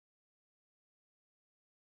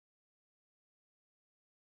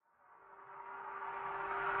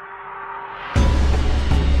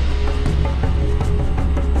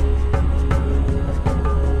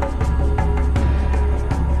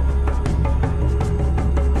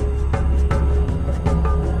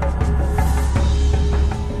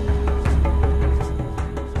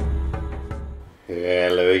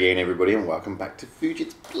welcome back to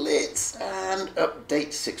Fujit's Blitz, and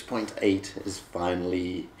update 6.8 has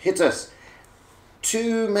finally hit us.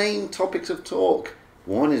 Two main topics of talk.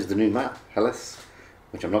 One is the new map, Hellas,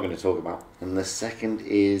 which I'm not going to talk about, and the second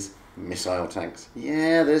is missile tanks.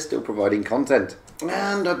 Yeah, they're still providing content.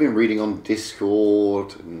 And I've been reading on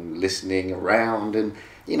Discord and listening around, and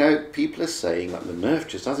you know, people are saying that the nerf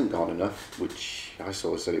just hasn't gone enough, which I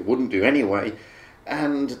sort of said it wouldn't do anyway,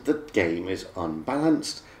 and the game is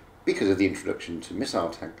unbalanced because of the introduction to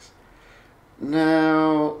missile tanks.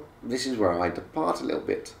 Now, this is where I depart a little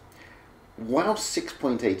bit. Whilst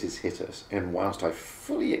 6.8 has hit us, and whilst I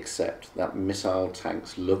fully accept that missile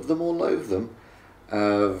tanks, love them or loathe them,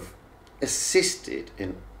 have assisted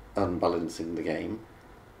in unbalancing the game,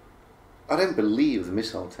 I don't believe the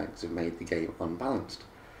missile tanks have made the game unbalanced.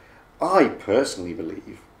 I personally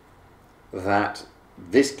believe that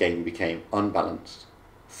this game became unbalanced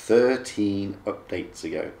 13 updates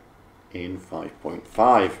ago in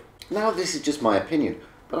 5.5. Now, this is just my opinion,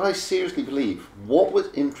 but I seriously believe what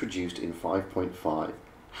was introduced in 5.5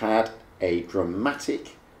 had a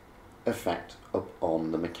dramatic effect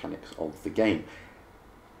upon the mechanics of the game.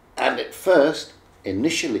 And at first,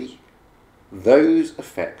 initially, those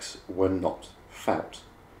effects were not felt,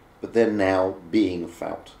 but they're now being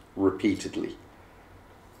felt repeatedly.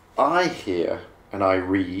 I hear and I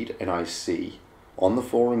read and I see on the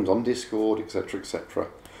forums, on Discord, etc.,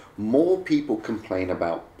 more people complain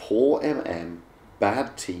about poor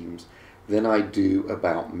bad teams, than I do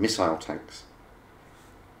about missile tanks.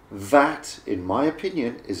 That, in my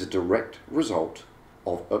opinion, is a direct result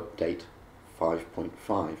of update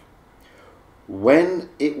 5.5. When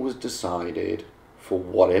it was decided, for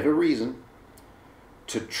whatever reason,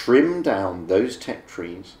 to trim down those tech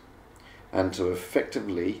trees and to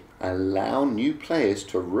effectively allow new players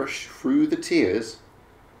to rush through the tiers,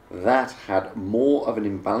 that had more of an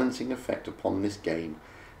imbalancing effect upon this game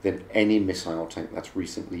than any missile tank that's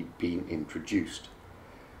recently been introduced.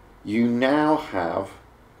 You now have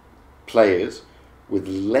players with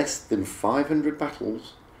less than 500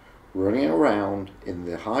 battles running around in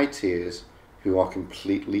the high tiers who are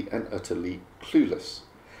completely and utterly clueless.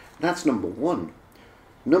 That's number one.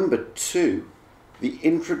 Number two, the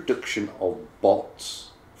introduction of bots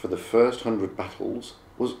for the first 100 battles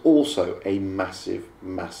was also a massive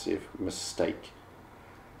mistake.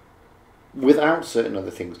 Without certain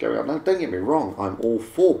other things going on. Now, don't get me wrong, I'm all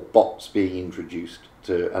for bots being introduced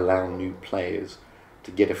to allow new players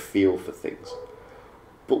to get a feel for things.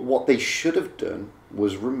 But what they should have done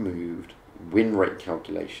was removed win rate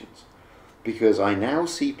calculations. Because I now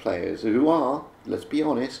see players who are, let's be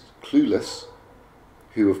honest, clueless,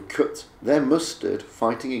 who have cut their mustard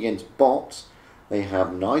fighting against bots. They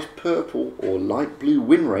have nice purple or light blue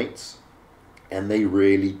win rates, and they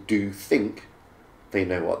really do think they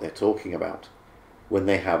know what they're talking about, when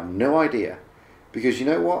they have no idea. Because you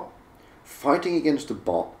know what? Fighting against a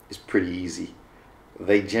bot is pretty easy.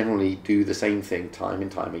 They generally do the same thing time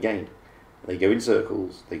and time again. They go in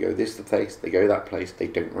circles, they go this place, they go that place, they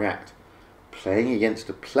don't react. Playing against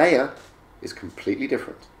a player is completely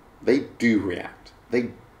different. They do react.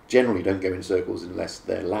 They generally don't go in circles unless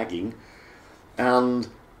they're lagging, and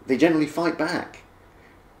they generally fight back.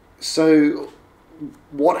 So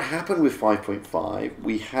what happened with 5.5,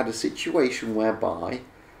 we had a situation whereby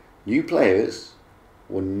new players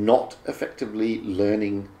were not effectively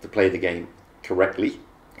learning to play the game correctly,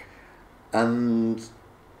 and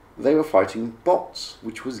they were fighting bots,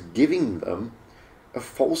 which was giving them a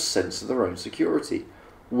false sense of their own security,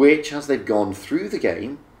 which, as they've gone through the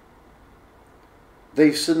game,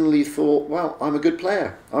 they've suddenly thought, well, I'm a good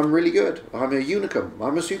player, I'm really good, I'm a unicum,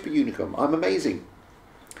 I'm a super unicum, I'm amazing.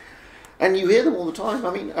 And you hear them all the time.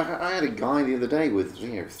 I mean, I had a guy the other day with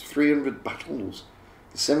 300 battles,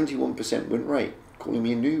 71% win rate, calling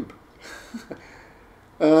me a noob.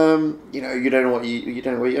 You don't know what you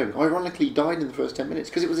don't know what you're doing. Ironically, he died in the first 10 minutes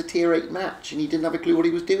because it was a tier 8 match and he didn't have a clue what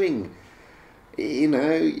he was doing. You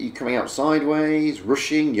know, you coming out sideways,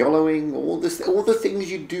 rushing, YOLOing, all the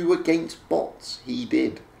things you do against bots, he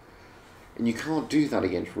did. And you can't do that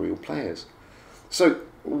against real players. So,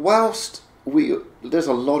 whilst there's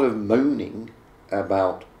a lot of moaning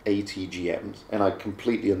about ATGMs, and I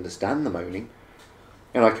completely understand the moaning,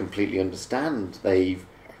 and I completely understand they've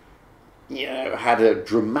had a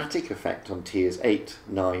dramatic effect on tiers 8,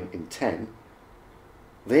 9 and 10.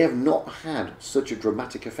 They have not had such a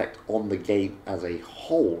dramatic effect on the game as a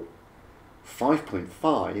whole.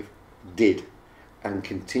 5.5 did, and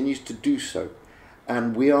continues to do so,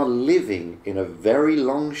 and we are living in a very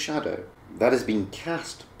long shadow that has been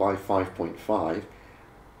cast by 5.5,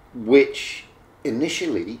 which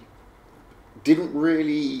initially didn't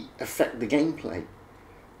really affect the gameplay.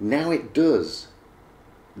 Now it does,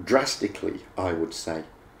 drastically, I would say,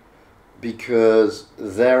 because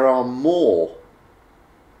there are more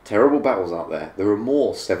terrible battles out there. There are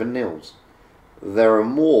more 7-0s. There are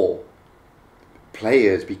more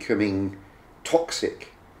players becoming toxic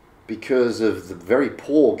because of the very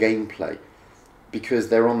poor gameplay, because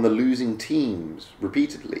they're on the losing teams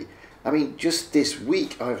repeatedly. I mean, just this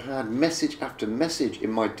week I've had message after message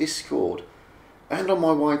in my Discord and on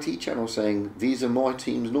my YT channel saying, these are my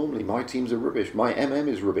teams normally, my teams are rubbish, my MM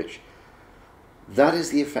is rubbish. That is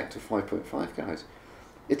the effect of 5.5, guys.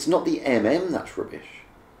 It's not the MM that's rubbish.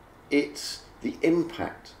 It's the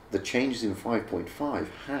impact the changes in 5.5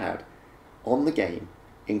 had on the game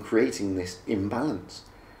in creating this imbalance.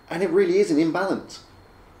 And it really is an imbalance.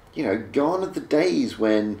 You know, gone are the days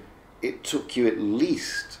when it took you at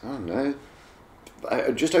least, I don't know,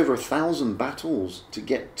 just over 1,000 battles to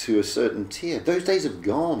get to a certain tier. Those days have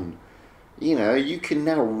gone. You know, you can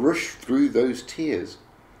now rush through those tiers.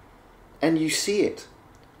 And you see it.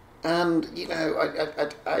 And, you know,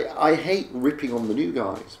 I hate ripping on the new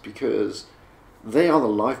guys because they are the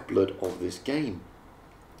lifeblood of this game.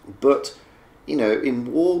 But, you know, in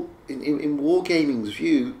Wargaming's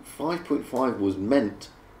view, 5.5 was meant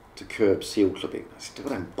to curb seal clubbing. I still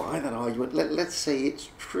don't buy that argument. Let's say it's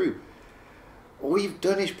true. All you've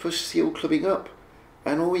done is push seal clubbing up,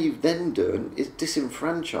 and all you've then done is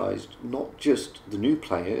disenfranchised not just the new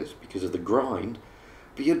players because of the grind,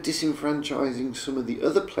 but you're disenfranchising some of the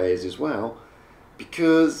other players as well,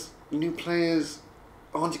 because new players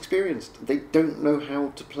aren't experienced. They don't know how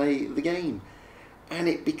to play the game, and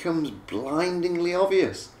it becomes blindingly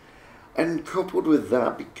obvious. And coupled with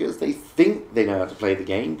that, because they think they know how to play the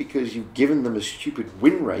game, because you've given them a stupid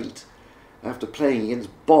win rate after playing against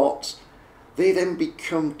bots, they then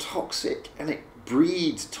become toxic, and it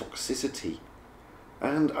breeds toxicity.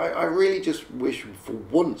 And I really just wish for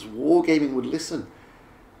once Wargaming would listen.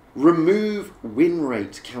 Remove win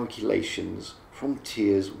rate calculations from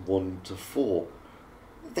tiers 1 to 4.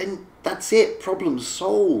 Then that's it, problem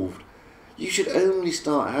solved. You should only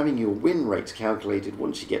start having your win rates calculated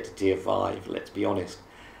once you get to tier 5, let's be honest.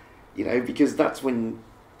 You know, because that's when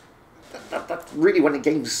that's really when the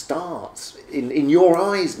game starts. In your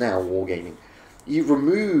eyes now, Wargaming. You've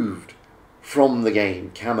removed from the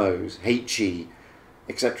game camos, HE,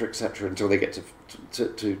 etc., until they get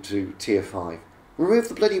to tier 5. Remove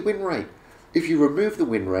the bloody win rate. If you remove the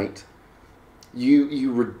win rate,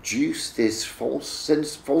 you reduce this false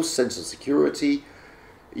sense of security.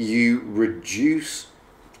 You reduce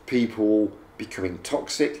people becoming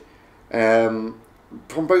toxic from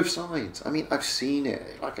both sides. I mean, I've seen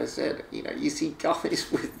it. Like I said, you know, you see guys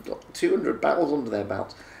with 200 battles under their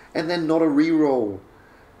belts and then not a reroll,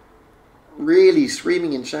 really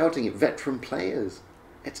screaming and shouting at veteran players.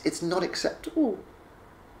 It's not acceptable.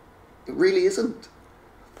 It really isn't.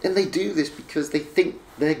 And they do this because they think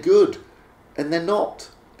they're good, and they're not,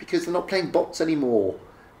 because they're not playing bots anymore.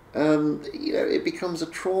 You know, it becomes a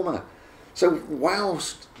trauma. So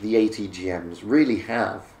whilst the ATGMs really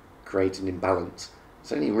have created an imbalance,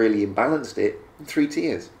 it's only really imbalanced it in 3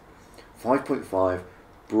 tiers. 5.5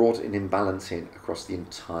 brought an imbalance in across the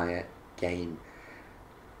entire game.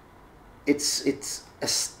 It's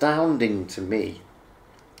astounding to me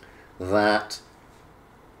that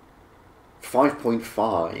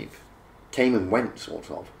 5.5 came and went, sort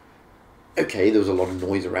of. Okay, there was a lot of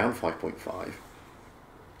noise around 5.5.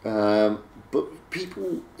 But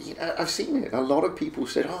people, you know, I've seen it. A lot of people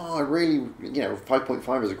said, "Oh, I really, you know,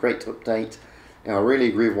 5.5 is a great update. You know, I really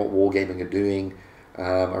agree with what Wargaming are doing.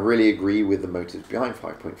 I really agree with the motives behind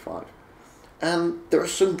 5.5." And there are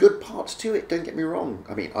some good parts to it. Don't get me wrong.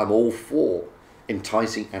 I mean, I'm all for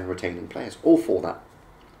enticing and retaining players. All for that.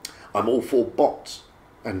 I'm all for bots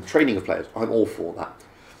and training of players. I'm all for that.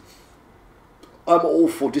 I'm all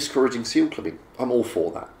for discouraging seal clubbing. I'm all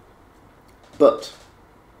for that. But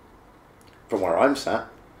from where I'm sat,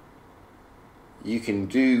 you can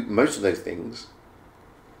do most of those things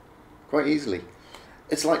quite easily.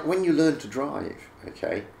 It's like when you learn to drive,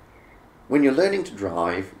 okay? When you're learning to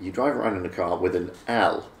drive, you drive around in a car with an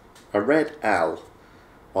L, a red L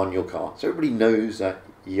on your car. So everybody knows that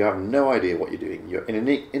you have no idea what you're doing. You're an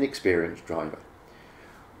inexperienced driver.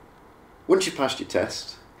 Once you pass your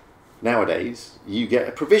test, nowadays, you get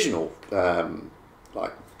a provisional,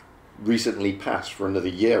 like recently passed for another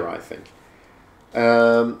year, I think.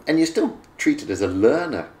 And you're still treated as a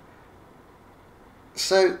learner.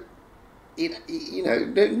 So, you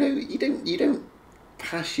know, you don't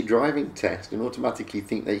pass your driving test and automatically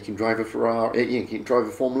think that you can drive a Ferrari, you can drive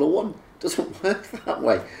a Formula 1. It doesn't work that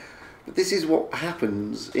way. But this is what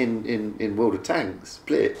happens in World of Tanks,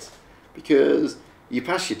 Blitz, because you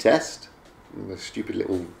pass your test, the stupid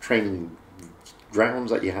little training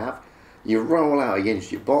grounds that you have, you roll out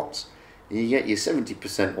against your bots, and you get your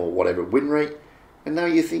 70% or whatever win rate, and now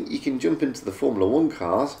you think you can jump into the Formula 1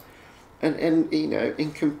 cars and you know,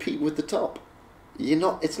 and compete with the top.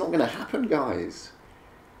 It's not going to happen, guys.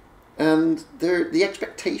 And the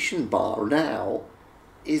expectation bar now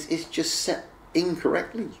is just set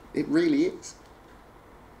incorrectly. It really is.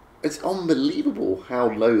 It's unbelievable how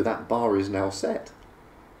low that bar is now set.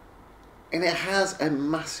 And it has a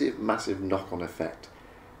massive, massive knock-on effect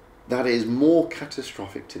that is more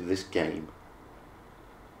catastrophic to this game,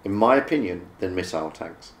 in my opinion, than missile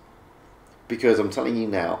tanks. Because I'm telling you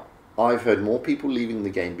now, I've heard more people leaving the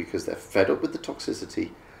game because they're fed up with the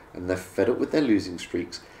toxicity, and they're fed up with their losing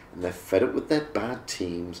streaks, and they're fed up with their bad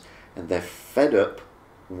teams, and they're fed up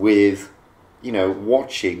with, you know,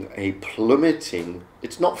 watching a plummeting.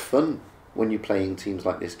 It's not fun when you're playing teams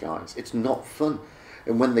like this, guys. It's not fun.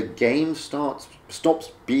 And when the game stops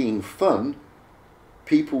being fun,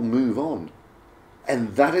 people move on.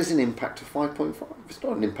 And that is an impact of 5.5. It's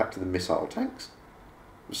not an impact of the missile tanks.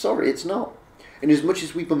 I'm sorry, it's not. And as much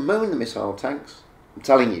as we bemoan the missile tanks, I'm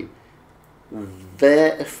telling you,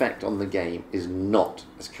 their effect on the game is not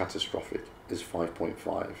as catastrophic as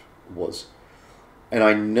 5.5 was. And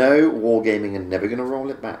I know Wargaming are never going to roll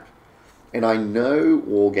it back. And I know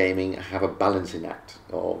Wargaming have a balancing act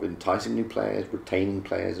of enticing new players, retaining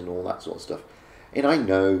players, and all that sort of stuff. And I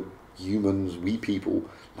know humans, we people,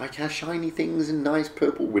 like our shiny things and nice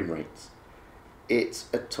purple win rates. It's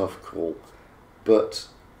a tough call. But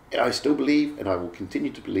I still believe, and I will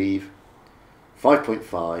continue to believe,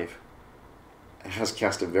 5.5 has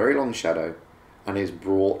cast a very long shadow and has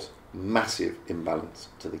brought massive imbalance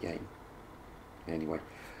to the game. Anyway.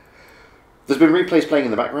 There's been replays playing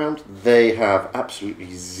in the background. They have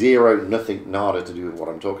absolutely zero, nothing, nada to do with what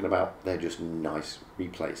I'm talking about. They're just nice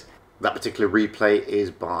replays. That particular replay is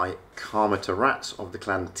by Karma to Rats of the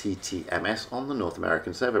clan TTMS on the North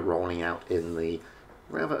American server, rolling out in the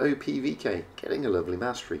rather OP VK, getting a lovely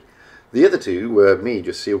mastery. The other two were me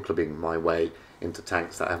just seal clubbing my way into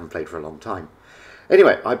tanks that I haven't played for a long time.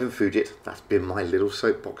 Anyway, I've been Fujit. That's been my little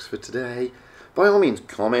soapbox for today. By all means,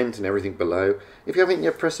 comment and everything below. If you haven't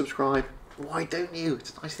yet, press subscribe. Why don't you?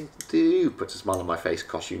 It's a nice thing to do. Puts a smile on my face,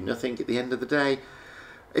 costs you nothing at the end of the day.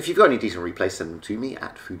 If you've got any decent replays, send them to me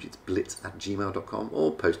at fujitsblitz@gmail.com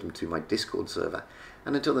or post them to my Discord server.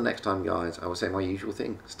 And until the next time, guys, I will say my usual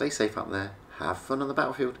thing. Stay safe out there, have fun on the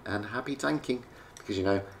battlefield, and happy tanking. Because, you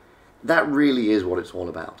know, that really is what it's all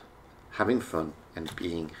about. Having fun and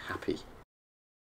being happy.